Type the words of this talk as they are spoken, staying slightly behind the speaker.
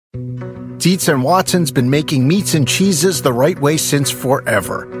Dietz and Watson's been making meats and cheeses the right way since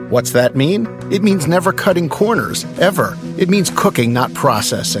forever. What's that mean? It means never cutting corners, ever. It means cooking, not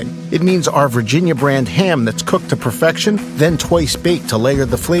processing. It means our Virginia brand ham that's cooked to perfection, then twice baked to layer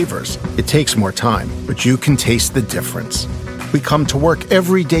the flavors. It takes more time, but you can taste the difference. We come to work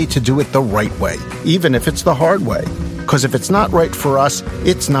every day to do it the right way, even if it's the hard way. Because if it's not right for us,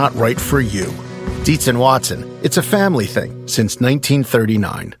 it's not right for you. Dietz and Watson, it's a family thing since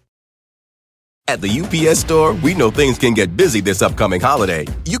 1939. At the UPS Store, we know things can get busy this upcoming holiday.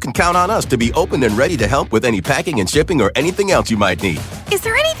 You can count on us to be open and ready to help with any packing and shipping or anything else you might need. Is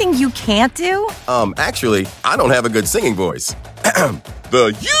there anything you can't do? Actually, I don't have a good singing voice.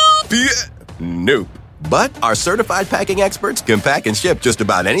 The UPS... Nope. But our certified packing experts can pack and ship just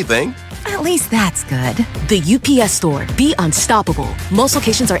about anything. At least that's good. The UPS Store. Be unstoppable. Most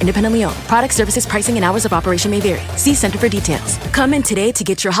locations are independently owned. Product, services, pricing, and hours of operation may vary. See Center for details. Come in today to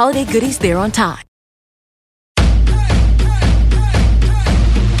get your holiday goodies there on time.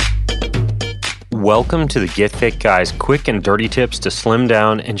 Welcome to the Get Fit Guy's quick and dirty tips to slim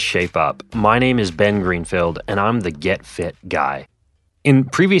down and shape up. My name is Ben Greenfield, and I'm the Get Fit Guy. In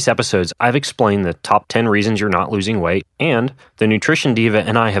previous episodes, I've explained the top 10 reasons you're not losing weight, and the Nutrition Diva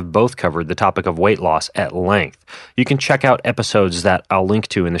and I have both covered the topic of weight loss at length. You can check out episodes that I'll link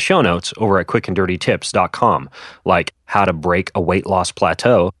to in the show notes over at quickanddirtytips.com, like how to break a weight loss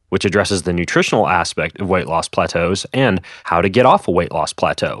plateau, which addresses the nutritional aspect of weight loss plateaus, and how to get off a weight loss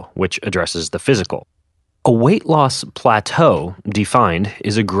plateau, which addresses the physical. A weight loss plateau, defined,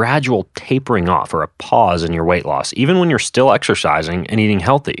 is a gradual tapering off or a pause in your weight loss, even when you're still exercising and eating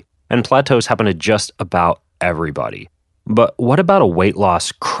healthy. And plateaus happen to just about everybody. But what about a weight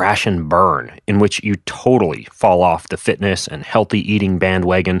loss crash and burn, in which you totally fall off the fitness and healthy eating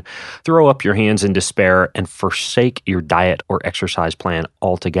bandwagon, throw up your hands in despair, and forsake your diet or exercise plan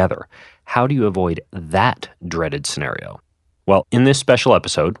altogether? How do you avoid that dreaded scenario? Well, in this special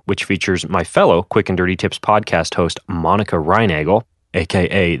episode, which features my fellow Quick and Dirty Tips podcast host, Monica Reinagel,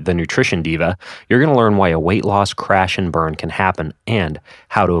 aka the Nutrition Diva, you're going to learn why a weight loss crash and burn can happen and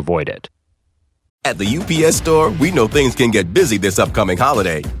how to avoid it. At the UPS Store, we know things can get busy this upcoming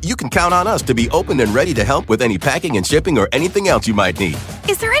holiday. You can count on us to be open and ready to help with any packing and shipping or anything else you might need.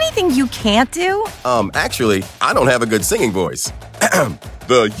 Is there anything you can't do? Actually, I don't have a good singing voice.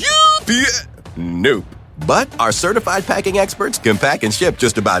 The UPS... Nope. But our certified packing experts can pack and ship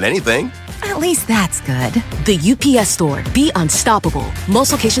just about anything. At least that's good. The UPS Store. Be unstoppable.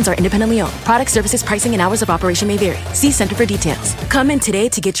 Most locations are independently owned. Product, services, pricing, and hours of operation may vary. See Center for details. Come in today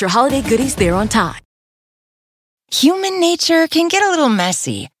to get your holiday goodies there on time. Human nature can get a little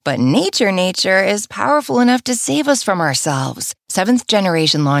messy, but nature is powerful enough to save us from ourselves. Seventh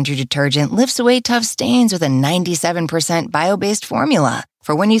Generation Laundry Detergent lifts away tough stains with a 97% bio-based formula.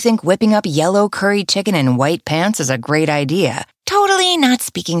 For when you think whipping up yellow curry chicken in white pants is a great idea. Totally not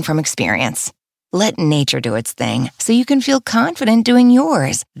speaking from experience. Let nature do its thing so you can feel confident doing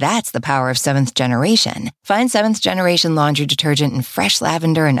yours. That's the power of Seventh Generation. Find Seventh Generation Laundry Detergent in fresh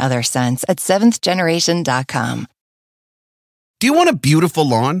lavender and other scents at seventhgeneration.com. Do you want a beautiful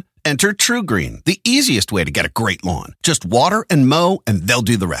lawn? Enter TruGreen, the easiest way to get a great lawn. Just water and mow, and they'll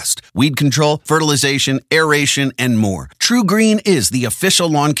do the rest. Weed control, fertilization, aeration, and more. TruGreen is the official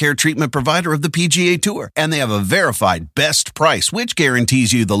lawn care treatment provider of the PGA Tour, and they have a verified best price, which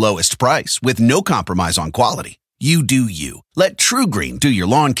guarantees you the lowest price with no compromise on quality. You do you. Let TruGreen do your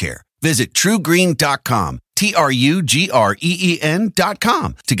lawn care. Visit TruGreen.com,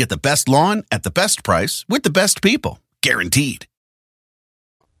 TruGreen.com, to get the best lawn at the best price with the best people. Guaranteed.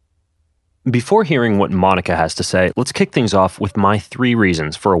 Before hearing what Monica has to say, let's kick things off with my 3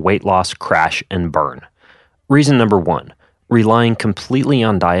 reasons for a weight loss crash and burn. Reason number 1, relying completely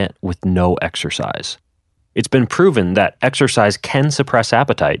on diet with no exercise. It's been proven that exercise can suppress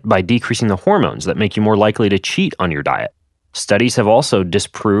appetite by decreasing the hormones that make you more likely to cheat on your diet. Studies have also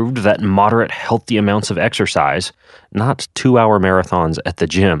disproved that moderate, healthy amounts of exercise, not 2-hour marathons at the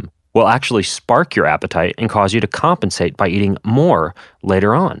gym, will actually spark your appetite and cause you to compensate by eating more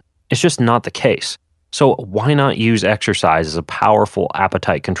later on. It's just not the case. So why not use exercise as a powerful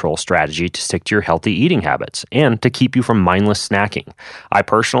appetite control strategy to stick to your healthy eating habits and to keep you from mindless snacking? I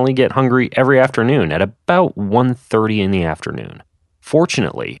personally get hungry every afternoon at about 1:30 in the afternoon.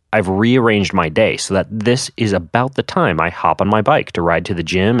 Fortunately, I've rearranged my day so that this is about the time I hop on my bike to ride to the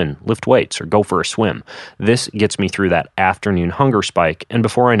gym and lift weights or go for a swim. This gets me through that afternoon hunger spike, and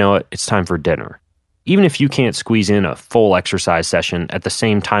before I know it, it's time for dinner. Even if you can't squeeze in a full exercise session at the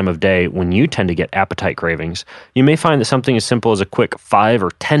same time of day when you tend to get appetite cravings, you may find that something as simple as a quick 5 or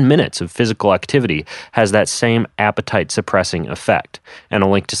 10 minutes of physical activity has that same appetite-suppressing effect. And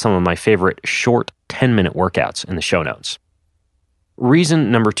I'll link to some of my favorite short 10-minute workouts in the show notes.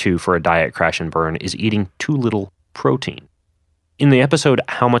 Reason number 2 for a diet crash and burn is eating too little protein. In the episode,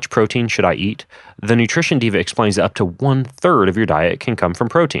 How Much Protein Should I Eat?, the Nutrition Diva explains that up to 1/3 of your diet can come from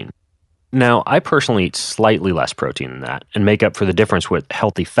protein. Now, I personally eat slightly less protein than that and make up for the difference with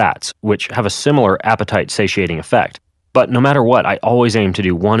healthy fats, which have a similar appetite-satiating effect. But no matter what, I always aim to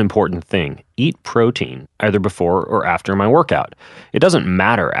do one important thing: eat protein, either before or after my workout. It doesn't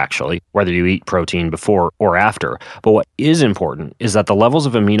matter, actually, whether you eat protein before or after, but what is important is that the levels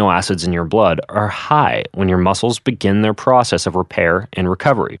of amino acids in your blood are high when your muscles begin their process of repair and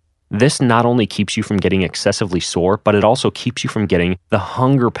recovery. This not only keeps you from getting excessively sore, but it also keeps you from getting the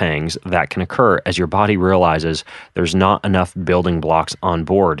hunger pangs that can occur as your body realizes there's not enough building blocks on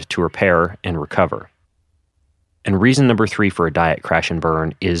board to repair and recover. And reason number 3 for a diet crash and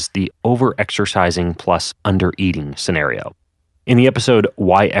burn is the over-exercising plus under-eating scenario. In the episode,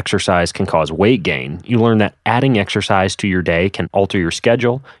 Why Exercise Can Cause Weight Gain, you learn that adding exercise to your day can alter your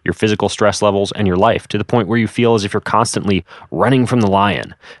schedule, your physical stress levels, and your life to the point where you feel as if you're constantly running from the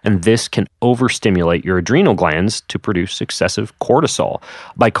lion. And this can overstimulate your adrenal glands to produce excessive cortisol.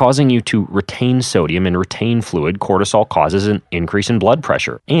 By causing you to retain sodium and retain fluid, cortisol causes an increase in blood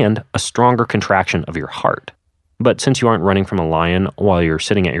pressure and a stronger contraction of your heart. But since you aren't running from a lion while you're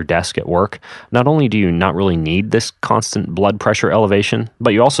sitting at your desk at work, not only do you not really need this constant blood pressure elevation,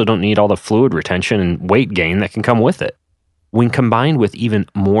 but you also don't need all the fluid retention and weight gain that can come with it. When combined with even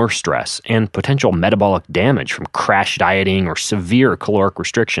more stress and potential metabolic damage from crash dieting or severe caloric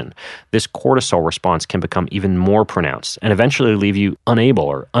restriction, this cortisol response can become even more pronounced and eventually leave you unable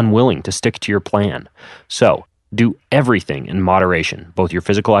or unwilling to stick to your plan. So, do everything in moderation, both your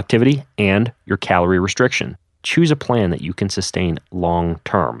physical activity and your calorie restriction. Choose a plan that you can sustain long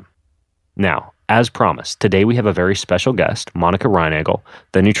term. Now, as promised, today we have a very special guest, Monica Reinagel,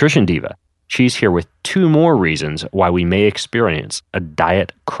 the Nutrition Diva. She's here with 2 more reasons why we may experience a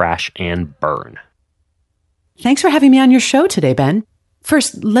diet crash and burn. Thanks for having me on your show today, Ben.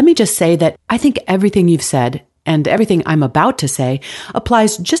 First, let me just say that I think everything you've said and everything I'm about to say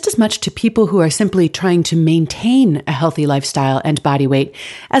applies just as much to people who are simply trying to maintain a healthy lifestyle and body weight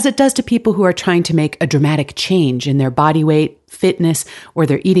as it does to people who are trying to make a dramatic change in their body weight, fitness, or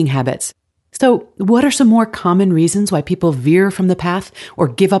their eating habits. So, what are some more common reasons why people veer from the path or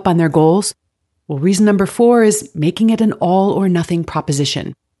give up on their goals? Well, reason number 4 is making it an all or nothing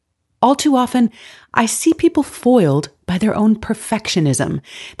proposition. All too often, I see people foiled by their own perfectionism.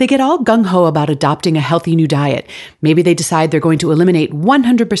 They get all gung-ho about adopting a healthy new diet. Maybe they decide they're going to eliminate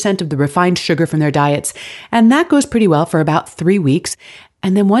 100% of the refined sugar from their diets, and that goes pretty well for about 3 weeks.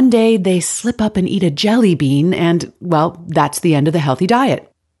 And then one day they slip up and eat a jelly bean, and, well, that's the end of the healthy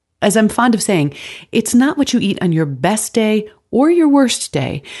diet. As I'm fond of saying, it's not what you eat on your best day or your worst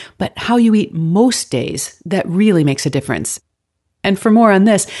day, but how you eat most days that really makes a difference. And for more on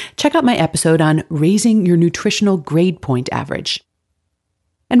this, check out my episode on raising your nutritional grade point average.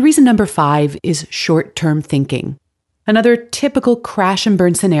 And reason number 5 is short-term thinking. Another typical crash and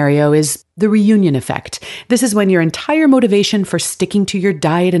burn scenario is the reunion effect. This is when your entire motivation for sticking to your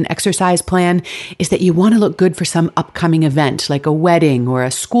diet and exercise plan is that you want to look good for some upcoming event, like a wedding or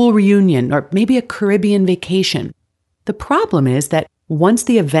a school reunion or maybe a Caribbean vacation. The problem is that once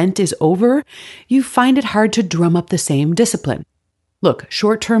the event is over, you find it hard to drum up the same discipline. Look,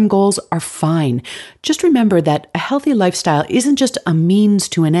 short-term goals are fine. Just remember that a healthy lifestyle isn't just a means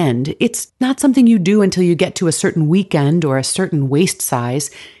to an end. It's not something you do until you get to a certain weekend or a certain waist size.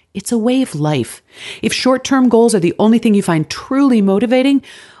 It's a way of life. If short-term goals are the only thing you find truly motivating,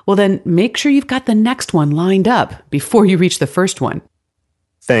 well then make sure you've got the next one lined up before you reach the first one.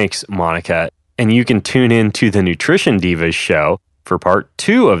 Thanks, Monica. And you can tune in to the Nutrition Divas show for part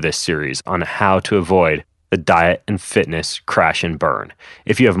 2 of this series on how to avoid the diet and fitness crash and burn.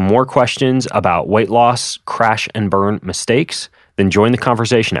 If you have more questions about weight loss, crash and burn mistakes, then join the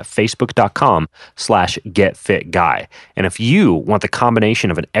conversation at facebook.com/getfitguy. And if you want the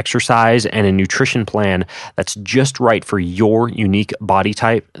combination of an exercise and a nutrition plan that's just right for your unique body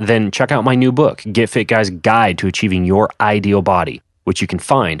type, then check out my new book, Get Fit Guy's Guide to Achieving Your Ideal Body, which you can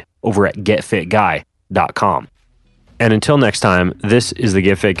find over at getfitguy.com. And until next time, this is the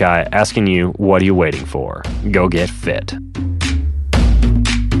Get Fit Guy asking you, what are you waiting for? Go get fit.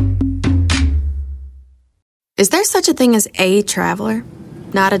 Is there such a thing as a traveler?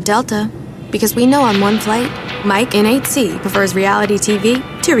 Not a Delta. Because we know on one flight, Mike in 8C prefers reality TV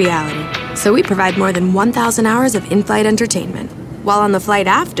to reality. So we provide more than 1,000 hours of in-flight entertainment. While on the flight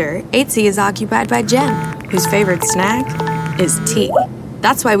after, 8C is occupied by Jen, whose favorite snack is tea.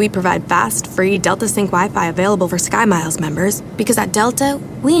 That's why we provide fast, free Delta Sync Wi-Fi available for SkyMiles members, because at Delta,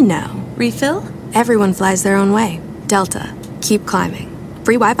 we know. Refill? Everyone flies their own way. Delta. Keep climbing.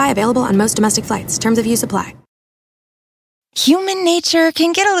 Free Wi-Fi available on most domestic flights. Terms of use apply. Human nature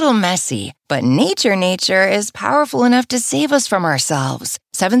can get a little messy, but nature is powerful enough to save us from ourselves.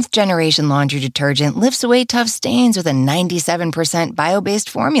 Seventh Generation Laundry Detergent lifts away tough stains with a 97% bio-based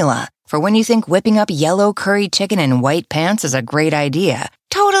formula. For when you think whipping up yellow curry chicken in white pants is a great idea.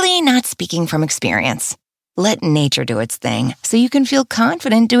 Totally not speaking from experience. Let nature do its thing so you can feel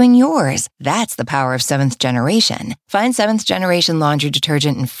confident doing yours. That's the power of Seventh Generation. Find Seventh Generation Laundry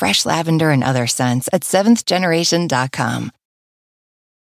Detergent in fresh lavender and other scents at seventhgeneration.com.